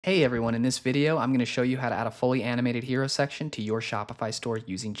Hey everyone, in this video, I'm going to show you how to add a fully animated hero section to your Shopify store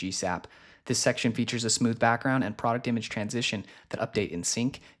using GSAP. This section features a smooth background and product image transition that update in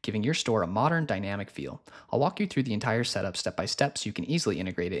sync, giving your store a modern, dynamic feel. I'll walk you through the entire setup step by step so you can easily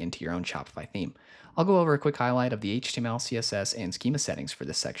integrate it into your own Shopify theme. I'll go over a quick highlight of the HTML, CSS, and schema settings for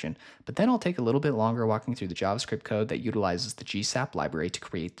this section, but then I'll take a little bit longer walking through the JavaScript code that utilizes the GSAP library to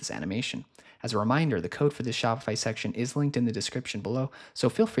create this animation. As a reminder, the code for this Shopify section is linked in the description below, so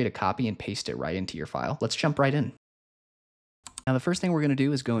feel free to copy and paste it right into your file. Let's jump right in. Now, the first thing we're going to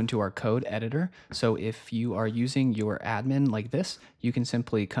do is go into our code editor. So if you are using your admin like this, you can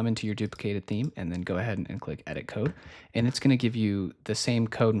simply come into your duplicated theme and then go ahead and click edit code. And it's going to give you the same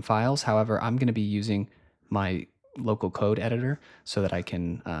code and files. However, I'm going to be using my local code editor so that I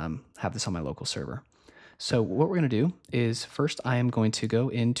can have this on my local server. So what we're going to do is first I am going to go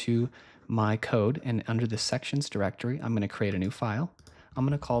into my code, and under the sections directory, I'm going to create a new file. I'm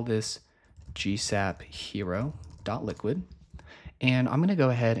going to call this GSAP hero.liquid. And I'm going to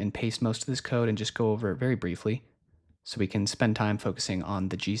go ahead and paste most of this code and just go over it very briefly so we can spend time focusing on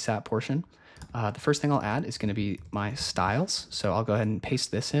the GSAP portion. The first thing I'll add is going to be my styles. So I'll go ahead and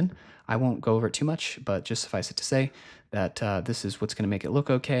paste this in. I won't go over it too much, but just suffice it to say that this is what's going to make it look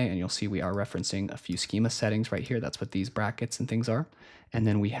okay. And you'll see we are referencing a few schema settings right here. That's what these brackets and things are. And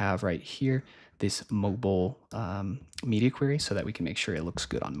then we have right here this mobile media query so that we can make sure it looks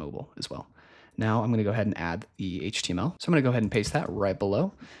good on mobile as well. Now I'm going to go ahead and add the HTML. So I'm going to go ahead and paste that right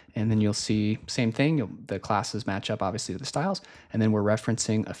below. And then you'll see same thing. The classes match up obviously to the styles. And then we're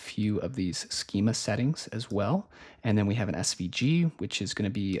referencing a few of these schema settings as well. And then we have an SVG, which is going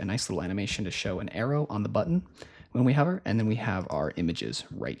to be a nice little animation to show an arrow on the button when we hover. And then we have our images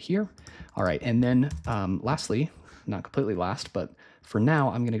right here. All right. And then lastly, not completely last, but for now,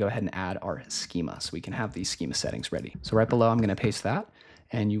 I'm going to go ahead and add our schema so we can have these schema settings ready. So right below, I'm going to paste that.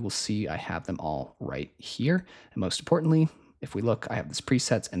 And you will see I have them all right here. And most importantly, if we look, I have this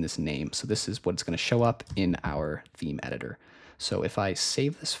presets and this name. So this is what's going to show up in our theme editor. So if I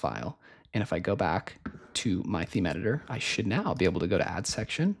save this file, and if I go back to my theme editor, I should now be able to go to add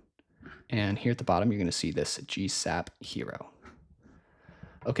section. And here at the bottom, you're going to see this GSAP hero.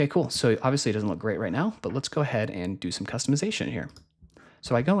 Okay, cool. So obviously it doesn't look great right now, but let's go ahead and do some customization here.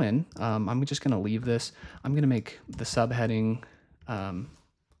 So I go in, I'm just going to leave this. I'm going to make the subheading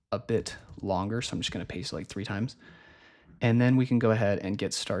a bit longer, so I'm just going to paste it like 3 times. And then we can go ahead and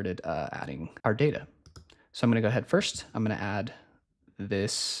get started adding our data. So I'm going to go ahead first. I'm going to add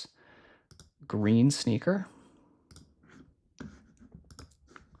this green sneaker. And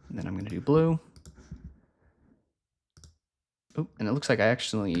then I'm going to do blue. Oh, and it looks like I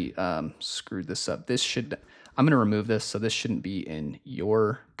actually screwed this up. I'm going to remove this, so this shouldn't be in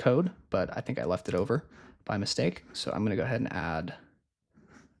your code, but I think I left it over by mistake. So I'm going to go ahead and add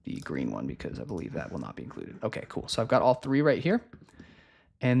the green one because I believe that will not be included. Okay, cool. So I've got all 3 right here.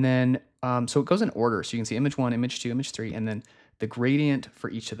 And then, so it goes in order. So you can see image 1, image 2, image 3, and then the gradient for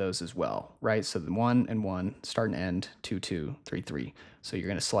each of those as well, right? So the 1 and 1, start and end, 2, 2, 3, 3. So you're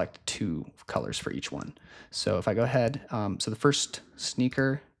going to select 2 colors for each one. So if I go ahead, so the first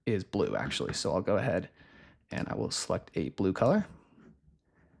sneaker is blue actually. So I'll go ahead and I will select a blue color.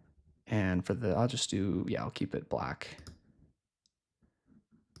 And for I'll just do, yeah, I'll keep it black.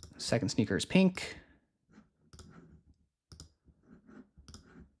 Second sneaker is pink.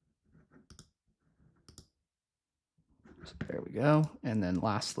 So there we go. And then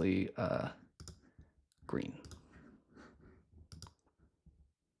lastly, green.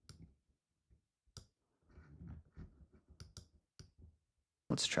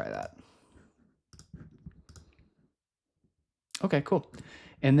 Let's try that. Okay, cool.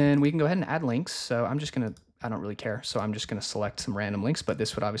 And then we can go ahead and add links. So I don't really care. So I'm just going to select some random links, but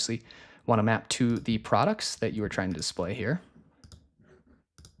this would obviously want to map to the products that you were trying to display here.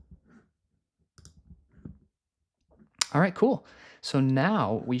 All right, cool. So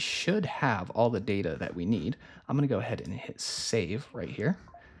now we should have all the data that we need. I'm going to go ahead and hit save right here.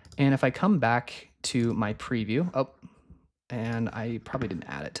 And if I come back to my preview, and I probably didn't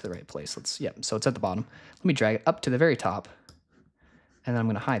add it to the right place. So it's at the bottom. Let me drag it up to the very top, and then I'm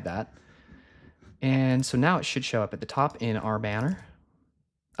going to hide that. And so now it should show up at the top in our banner.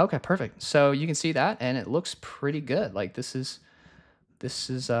 Okay, perfect. So you can see that, and it looks pretty good. Like this is,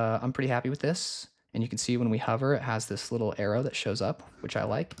 I'm pretty happy with this. And you can see when we hover, it has this little arrow that shows up, which I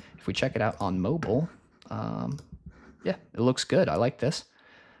like. If we check it out on mobile, yeah, it looks good. I like this.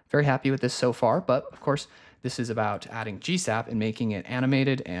 Very happy with this so far, but of course, this is about adding GSAP and making it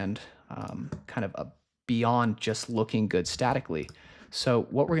animated and kind of beyond just looking good statically. So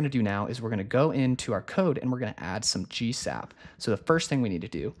what we're going to do now is we're going to go into our code and we're going to add some GSAP. So the first thing we need to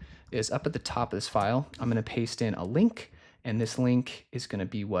do is up at the top of this file, I'm going to paste in a link, and this link is going to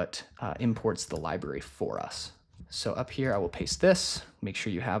be what imports the library for us. So up here, I will paste this, make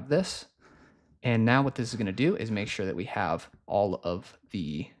sure you have this. And now what this is going to do is make sure that we have all of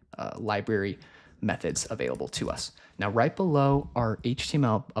the library methods available to us. Now, right below our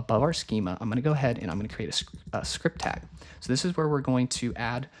HTML, above our schema, I'm going to go ahead and I'm going to create a script tag. So this is where we're going to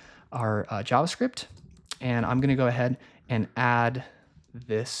add our JavaScript, and I'm going to go ahead and add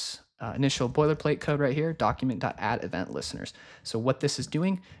this initial boilerplate code right here, document.add event listeners. So what this is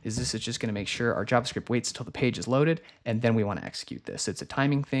doing is this is just going to make sure our JavaScript waits until the page is loaded, and then we want to execute this. It's a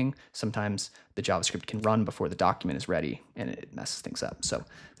timing thing. Sometimes the JavaScript can run before the document is ready, and it messes things up. So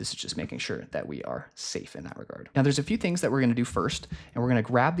this is just making sure that we are safe in that regard. Now there's a few things that we're going to do first, and we're going to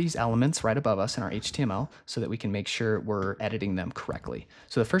grab these elements right above us in our HTML so that we can make sure we're editing them correctly.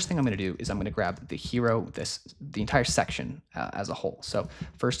 So the first thing I'm going to do is I'm going to grab the hero, the entire section as a whole. So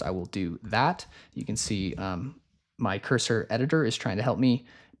first I will do that. You can see my cursor editor is trying to help me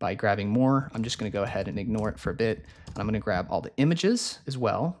by grabbing more. I'm just going to go ahead and ignore it for a bit. And I'm going to grab all the images as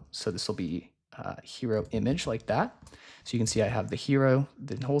well. So this will be hero image like that. So you can see I have the hero,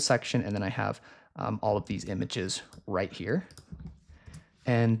 the whole section, and then I have all of these images right here.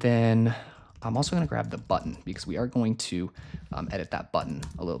 And then I'm also going to grab the button because we are going to edit that button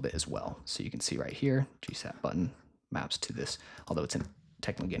a little bit as well. So you can see right here, GSAP button maps to this, although it's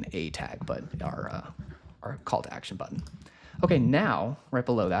technically an A tag, but our call to action button. Okay, now right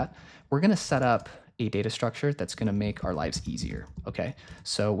below that, we're going to set up a data structure that's going to make our lives easier. Okay,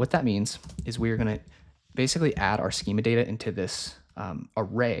 so what that means is we're going to basically add our schema data into this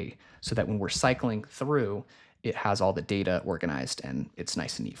array so that when we're cycling through, it has all the data organized and it's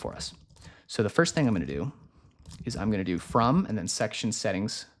nice and neat for us. So the first thing I'm going to do is I'm going to do from and then section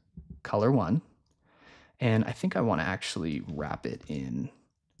settings color 1. And I think I want to actually wrap it in,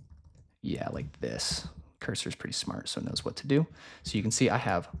 yeah, like this. Cursor's pretty smart, so it knows what to do. So you can see I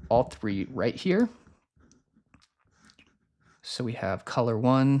have all three right here. So we have color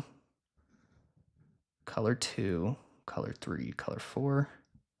 1, color 2, color 3, color 4,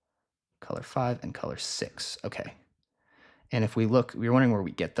 color 5, and color 6. Okay. And if we look, we were wondering where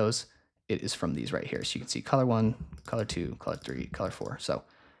we get those. It is from these right here. So you can see color 1, color 2, color 3, color 4. So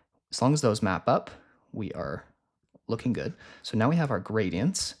as long as those map up, we are looking good. So now we have our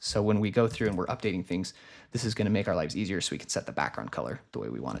gradients. So when we go through and we're updating things, this is going to make our lives easier so we can set the background color the way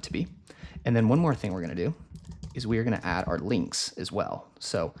we want it to be. And then one more thing we're going to do is we are going to add our links as well.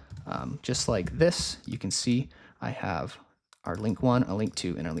 So just like this, you can see I have our link 1, a link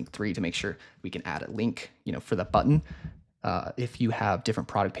 2, and a link 3 to make sure we can add a link, for the button. If you have different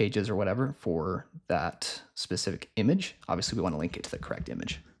product pages or whatever for that specific image, obviously we want to link it to the correct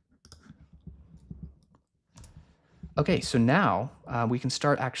image. Okay, so now we can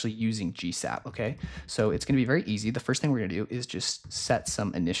start actually using GSAP, okay? So it's gonna be very easy. The first thing we're gonna do is just set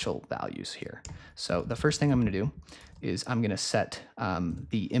some initial values here. So the first thing I'm gonna do is I'm gonna set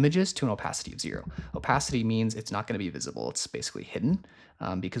the images to an opacity of 0. Opacity means it's not gonna be visible, it's basically hidden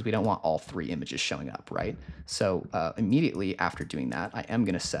because we don't want all 3 images showing up, right? So immediately after doing that, I am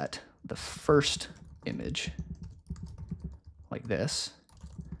gonna set the first image like this,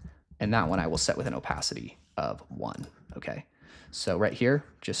 and that one I will set with an opacity of 1, okay? So right here,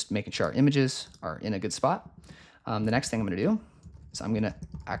 just making sure our images are in a good spot. The next thing I'm gonna do is I'm gonna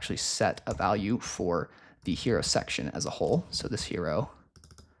actually set a value for the hero section as a whole. So this hero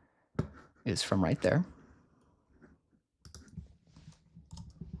is from right there.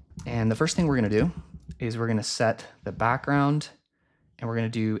 And the first thing we're gonna do is we're gonna set the background and we're gonna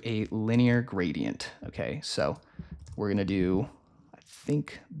do a linear gradient, okay? So we're gonna do, I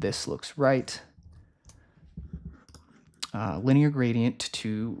think this looks right. Linear gradient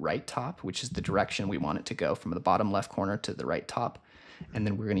to right top, which is the direction we want it to go from the bottom left corner to the right top. And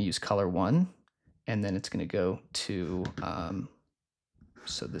then we're going to use color 1, and then it's going to go to,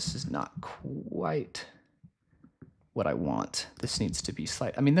 so this is not quite what I want. This needs to be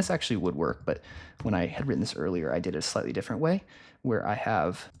slight. I mean, this actually would work, but when I had written this earlier, I did it a slightly different way where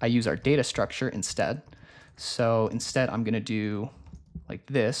I use our data structure instead. So instead, I'm going to do like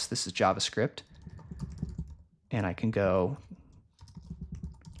this. This is JavaScript. And I can go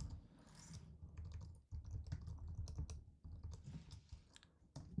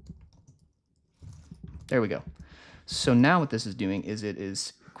there we go. So now what this is doing is it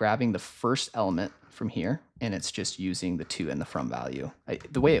is grabbing the first element from here, and it's just using the to and the from value.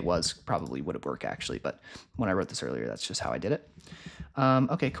 The way it was probably would have worked actually, but when I wrote this earlier, that's just how I did it.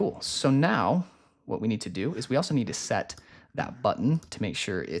 Okay, cool. So now what we need to do is we also need to set that button to make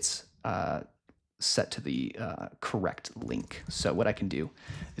sure it's set to the correct link. So what I can do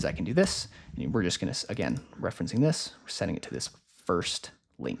is I can do this, and we're just gonna, again, referencing this, we're setting it to this first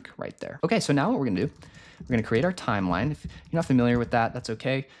link right there. Okay, so now what we're gonna do, we're gonna create our timeline. If you're not familiar with that, that's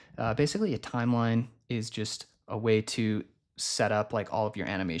okay. Basically, a timeline is just a way to set up like all of your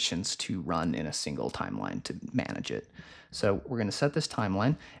animations to run in a single timeline to manage it. So we're gonna set this timeline,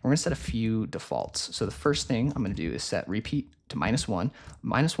 and we're gonna set a few defaults. So the first thing I'm gonna do is set repeat to -1.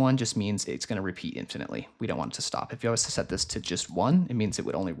 -1 just means it's gonna repeat infinitely. We don't want it to stop. If you always set this to just 1, it means it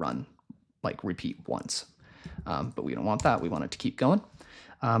would only run, like repeat once. But we don't want that, we want it to keep going.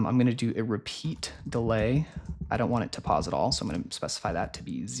 I'm gonna do a repeat delay. I don't want it to pause at all, so I'm gonna specify that to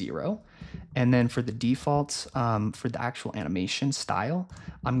be 0. And then for the defaults, for the actual animation style,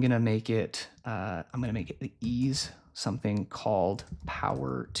 I'm gonna make it the ease something called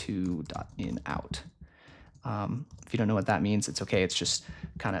power to .in out. If you don't know what that means, it's okay. It's just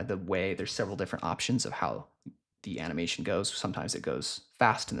kind of the way, there's several different options of how the animation goes. Sometimes it goes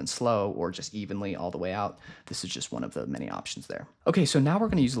fast and then slow, or just evenly all the way out. This is just one of the many options there. Okay, so now we're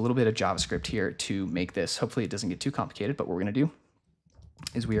gonna use a little bit of JavaScript here to make this. Hopefully it doesn't get too complicated, but what we're gonna do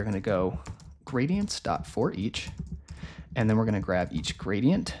is we are gonna go gradients.forEach, and then we're gonna grab each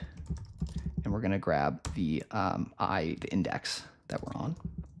gradient, and we're gonna grab the the index that we're on.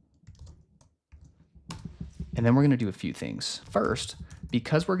 And then we're gonna do a few things. First,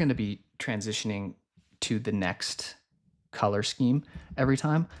 because we're gonna be transitioning to the next color scheme every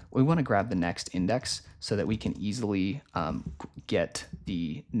time, we wanna grab the next index so that we can easily get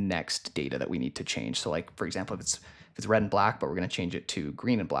the next data that we need to change. So like, for example, if it's red and black, but we're gonna change it to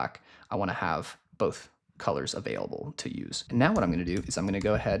green and black, I wanna have both colors available to use. And now what I'm gonna do is I'm gonna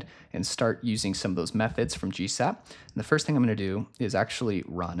go ahead and start using some of those methods from GSAP. And the first thing I'm gonna do is actually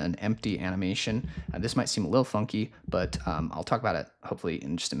run an empty animation. This might seem a little funky, but I'll talk about it hopefully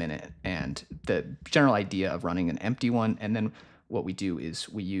in just a minute. And the general idea of running an empty one, and then what we do is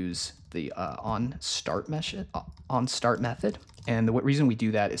we use the on start method. And the reason we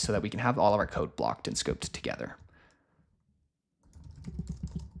do that is so that we can have all of our code blocked and scoped together.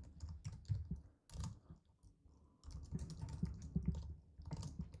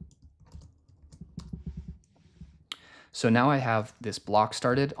 So now I have this block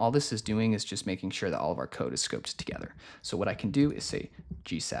started. All this is doing is just making sure that all of our code is scoped together. So what I can do is say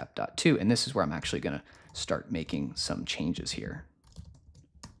gsap.to, and this is where I'm actually gonna start making some changes here.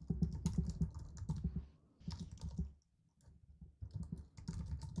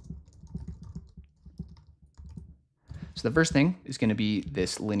 So the first thing is gonna be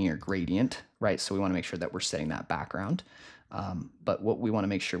this linear gradient, right? So we wanna make sure that we're setting that background. But what we wanna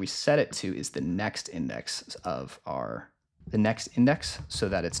make sure we set it to is the next index so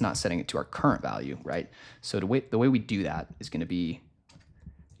that it's not setting it to our current value, right? So the way we do that is gonna be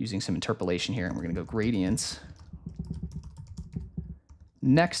using some interpolation here, and we're gonna go gradients,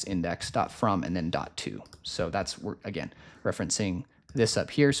 next index dot from, and then dot to. So we're again referencing this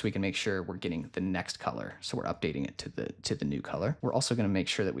up here so we can make sure we're getting the next color. So we're updating it to the new color. We're also gonna make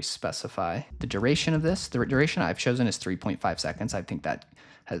sure that we specify the duration of this. The duration I've chosen is 3.5 seconds. I think that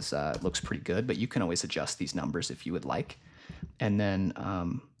has looks pretty good, but you can always adjust these numbers if you would like. And then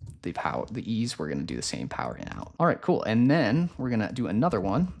the ease, we're gonna do the same, power in out. All right, cool. And then we're gonna do another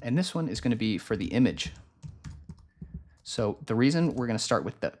one, and this one is gonna be for the image. So the reason we're gonna start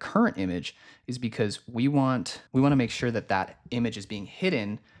with the current image is because we want to make sure that that image is being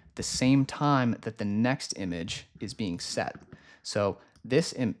hidden the same time that the next image is being set. So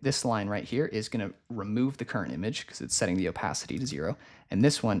this line right here is gonna remove the current image because it's setting the opacity to 0. And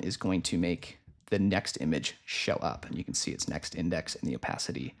this one is going to make the next image show up. And you can see its next index and the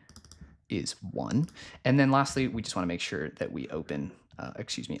opacity is 1. And then lastly, we just wanna make sure that we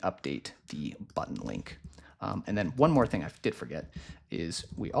update the button link. And then one more thing I did forget is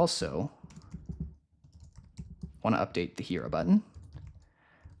we also want to update the hero button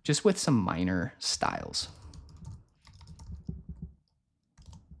just with some minor styles.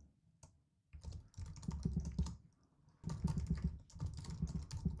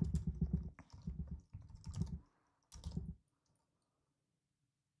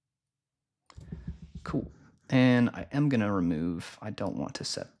 Cool. And I am going to remove, I don't want to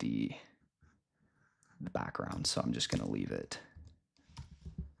set the background, so I'm just going to leave it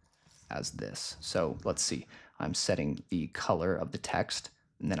as this. So let's see, I'm setting the color of the text,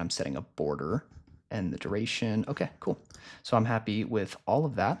 and then I'm setting a border and the duration. Okay, cool. So I'm happy with all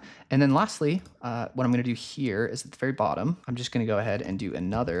of that. And then lastly, what I'm gonna do here is at the very bottom, I'm just gonna go ahead and do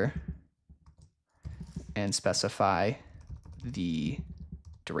another and specify the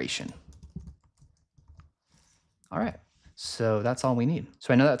duration. All right, So that's all we need.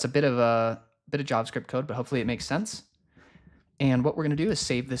 So I know that's a bit of JavaScript code, but hopefully it makes sense. And what we're going to do is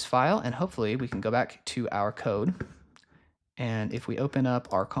save this file, and hopefully we can go back to our code. And if we open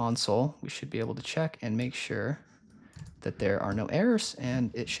up our console, we should be able to check and make sure that there are no errors,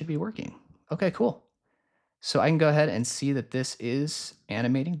 and it should be working. Okay, cool. So I can go ahead and see that this is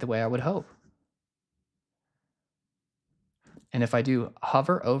animating the way I would hope. And if I do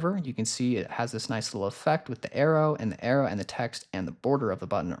hover over, you can see it has this nice little effect with the arrow and the text and the border of the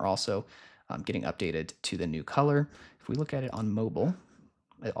button are also getting updated to the new color. If we look at it on mobile,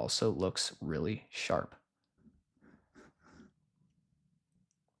 it also looks really sharp.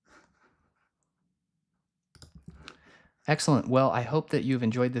 Excellent. Well, I hope that you've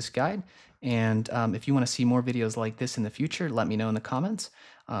enjoyed this guide. And if you want to see more videos like this in the future, let me know in the comments.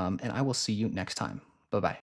 And I will see you next time. Bye-bye.